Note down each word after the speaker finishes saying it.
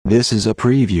This is a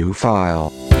preview file.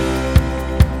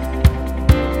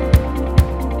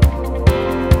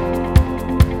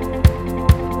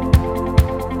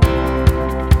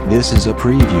 This is a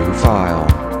preview file.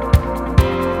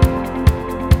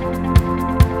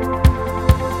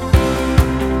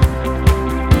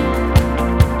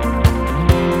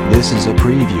 This is a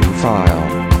preview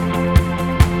file.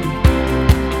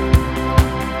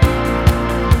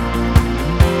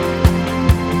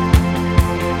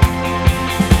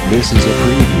 This is a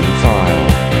preview file.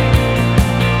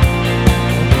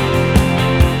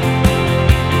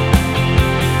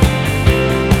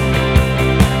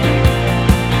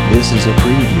 This is a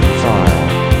preview file.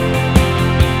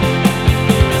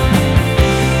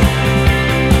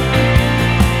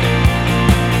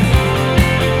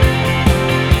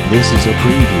 This is a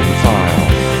preview file.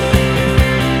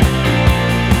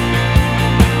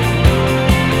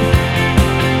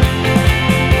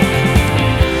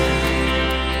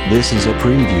 This is a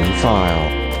preview file.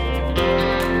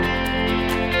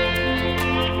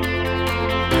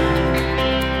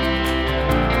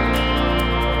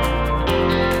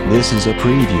 This is a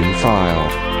preview file.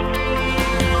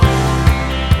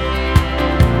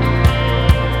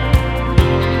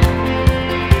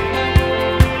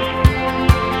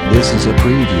 This is a preview file. This is a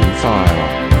preview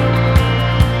file.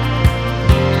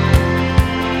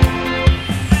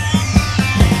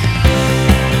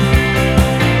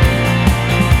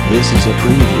 This is a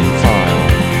preview file.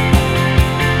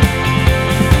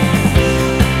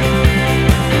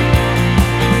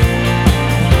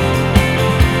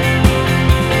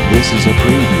 This is a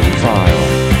preview file.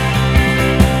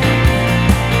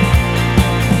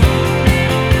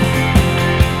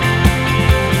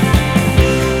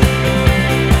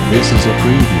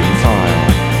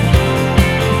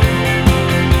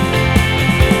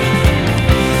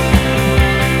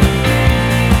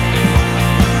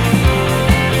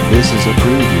 This is a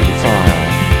preview file.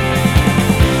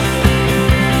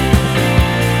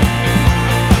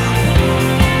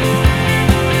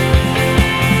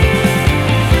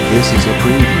 This is a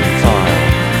preview file.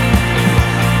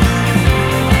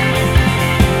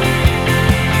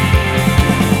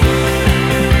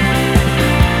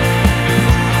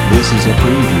 This is a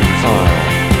preview file.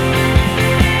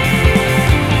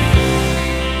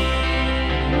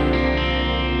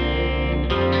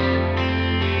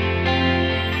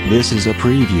 This is a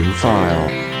preview file.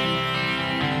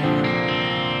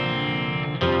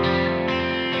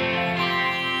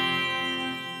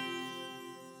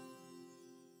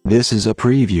 This is a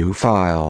preview file.